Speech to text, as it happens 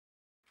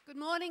Good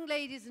morning,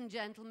 ladies and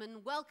gentlemen.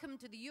 Welcome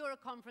to the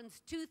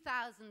Euroconference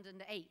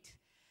 2008.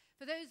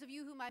 For those of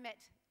you whom I met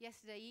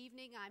yesterday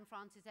evening, I'm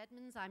Frances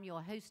Edmonds. I'm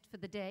your host for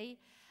the day.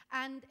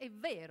 And è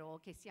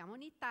vero che siamo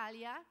in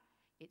Italia.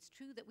 It's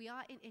true that we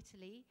are in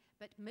Italy,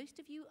 but most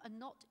of you are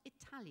not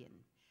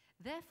Italian.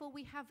 Therefore,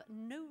 we have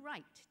no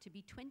right to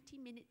be 20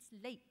 minutes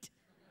late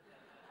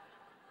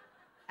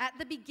at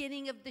the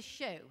beginning of the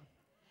show.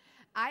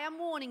 I am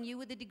warning you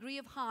with a degree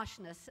of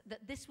harshness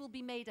that this will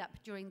be made up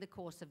during the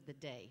course of the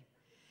day.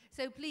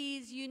 So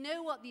please, you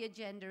know what the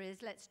agenda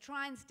is. Let's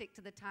try and stick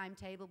to the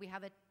timetable. We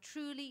have a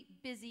truly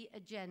busy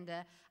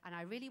agenda, and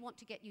I really want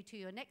to get you to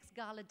your next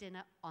gala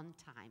dinner on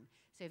time.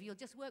 So if you'll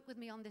just work with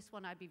me on this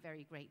one, I'd be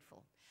very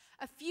grateful.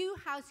 A few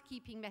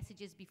housekeeping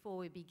messages before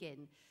we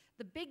begin.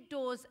 The big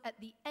doors at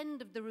the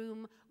end of the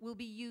room will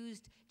be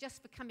used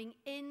just for coming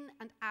in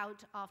and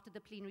out after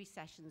the plenary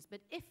sessions. But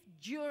if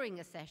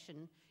during a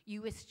session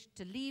you wish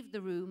to leave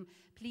the room,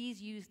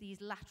 please use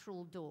these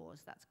lateral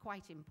doors. That's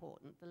quite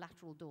important, the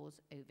lateral doors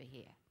over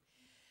here.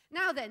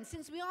 Now then,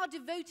 since we are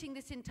devoting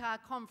this entire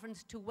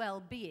conference to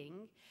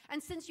well-being,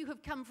 and since you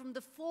have come from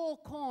the four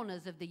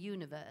corners of the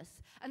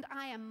universe, and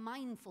I am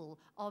mindful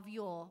of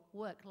your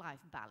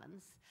work-life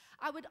balance,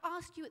 I would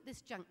ask you at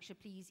this juncture,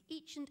 please,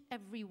 each and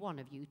every one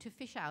of you, to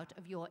fish out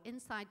of your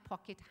inside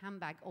pocket,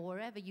 handbag, or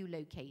wherever you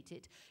locate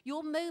it,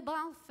 your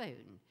mobile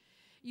phone,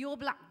 your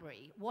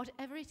BlackBerry,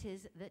 whatever it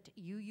is that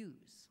you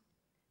use.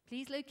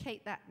 Please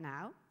locate that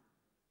now.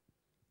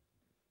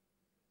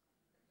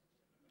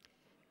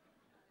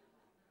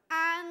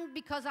 And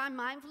because I'm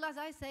mindful, as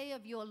I say,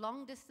 of your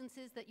long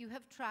distances that you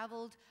have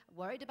traveled,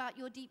 worried about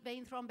your deep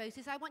vein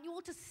thrombosis, I want you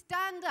all to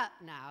stand up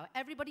now.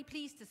 Everybody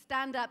please to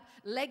stand up,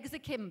 legs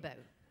akimbo.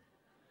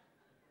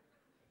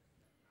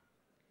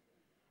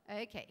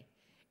 Okay.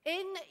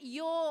 In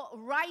your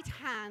right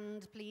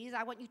hand, please,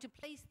 I want you to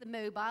place the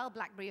mobile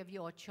BlackBerry of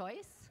your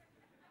choice.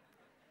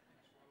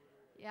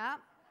 Yeah.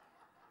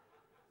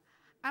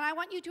 And I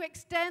want you to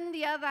extend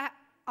the other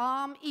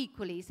arm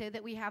equally so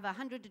that we have a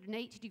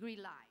 180-degree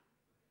line.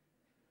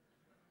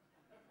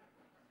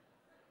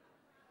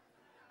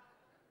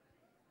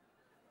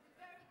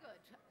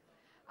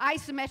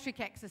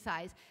 Isometric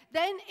exercise.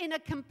 Then in a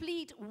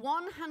complete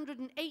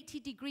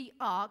 180-degree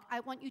arc, I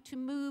want you to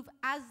move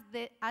as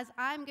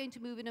I'm going to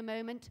move in a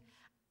moment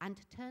and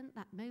turn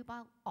that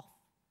mobile off.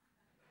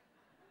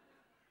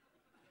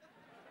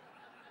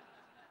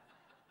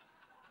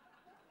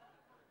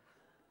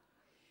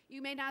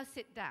 You may now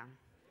sit down.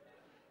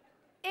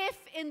 If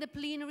in the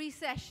plenary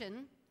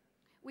session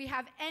we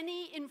have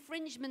any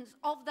infringements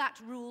of that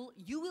rule,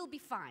 you will be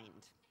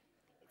fined.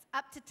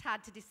 Up to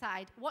Tad to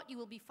decide what you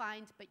will be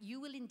fined, but you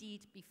will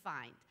indeed be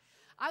fined.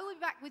 I will be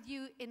back with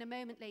you in a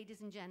moment, ladies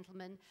and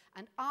gentlemen,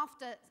 and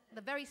after the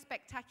very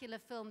spectacular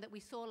film that we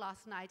saw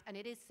last night, and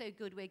it is so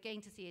good we're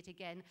going to see it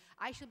again,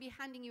 I shall be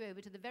handing you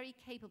over to the very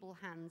capable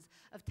hands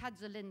of Tad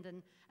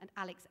Linden and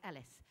Alex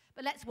Ellis.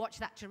 But let's watch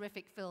that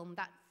terrific film,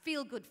 that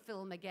feel-good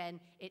film again.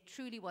 It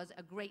truly was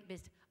a great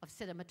bit of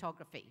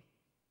cinematography.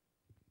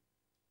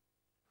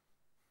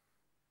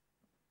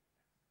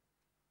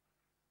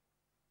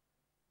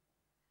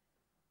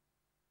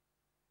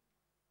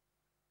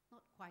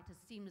 Quite as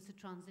seamless a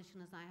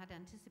transition as I had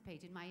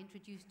anticipated. I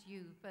introduce to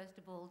you, first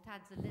of all,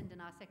 Tad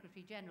Linden, our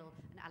Secretary General,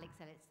 and Alex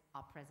Ellis,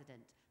 our President,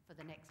 for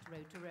the next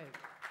Road to Road.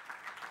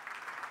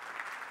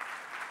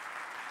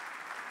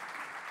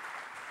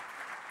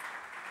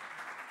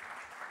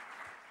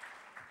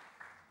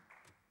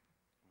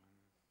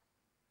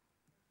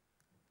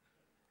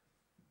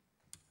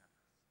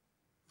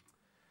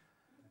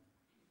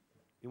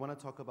 We want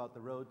to talk about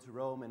the road to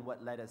Rome and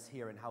what led us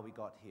here and how we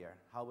got here.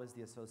 How was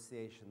the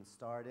association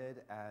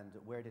started and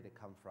where did it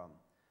come from?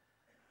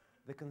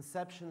 The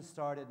conception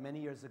started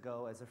many years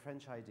ago as a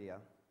French idea,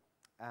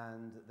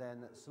 and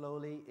then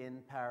slowly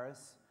in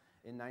Paris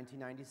in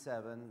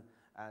 1997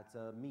 at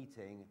a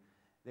meeting,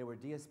 there were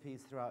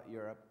DSPs throughout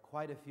Europe,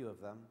 quite a few of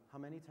them. How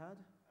many, Tad?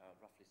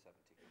 Roughly 70.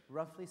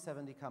 Roughly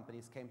 70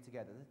 companies came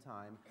together at the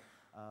time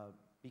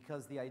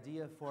because the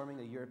idea of forming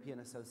a European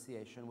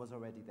association was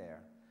already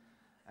there.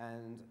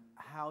 And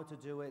how to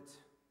do it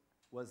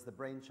was the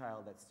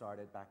brainchild that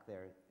started back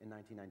there in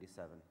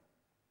 1997.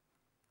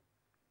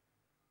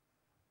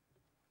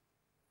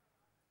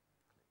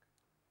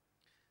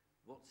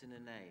 What's in a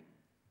name?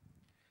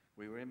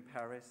 We were in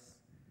Paris.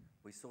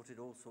 We sorted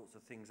all sorts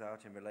of things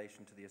out in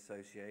relation to the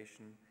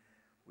association.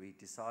 We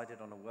decided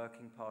on a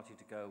working party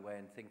to go away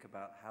and think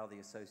about how the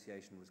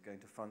association was going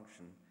to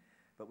function.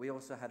 But we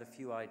also had a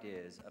few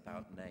ideas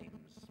about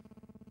names.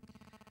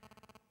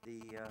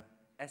 The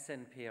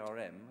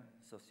SNPRM,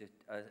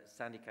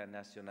 Syndicat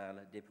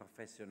National des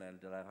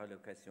Professionnels de la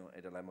Relocation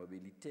et de la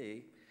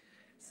Mobilité,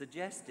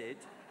 suggested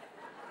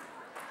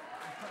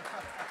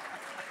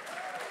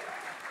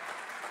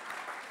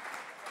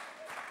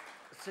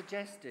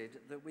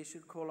that we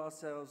should call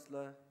ourselves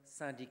le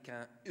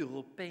Syndicat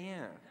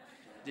Européen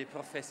des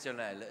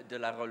Professionnels de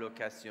la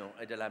Relocation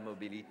et de la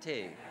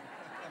Mobilité.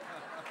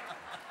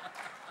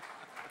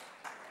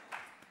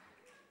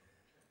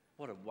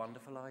 What a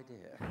wonderful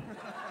idea.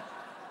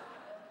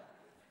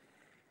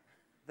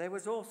 There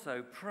was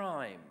also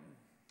PRIME,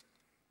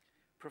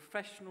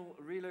 Professional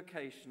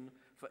Relocation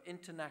for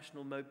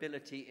International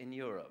Mobility in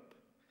Europe.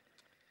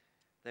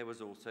 There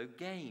was also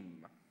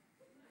GAME.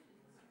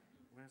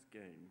 Where's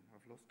GAME?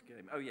 I've lost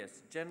GAME. Oh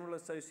yes, General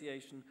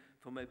Association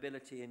for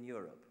Mobility in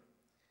Europe.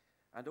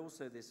 And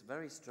also this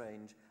very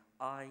strange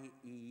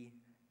IEMF,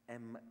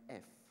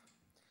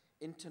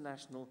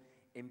 International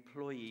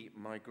Employee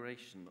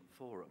Migration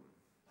Forum.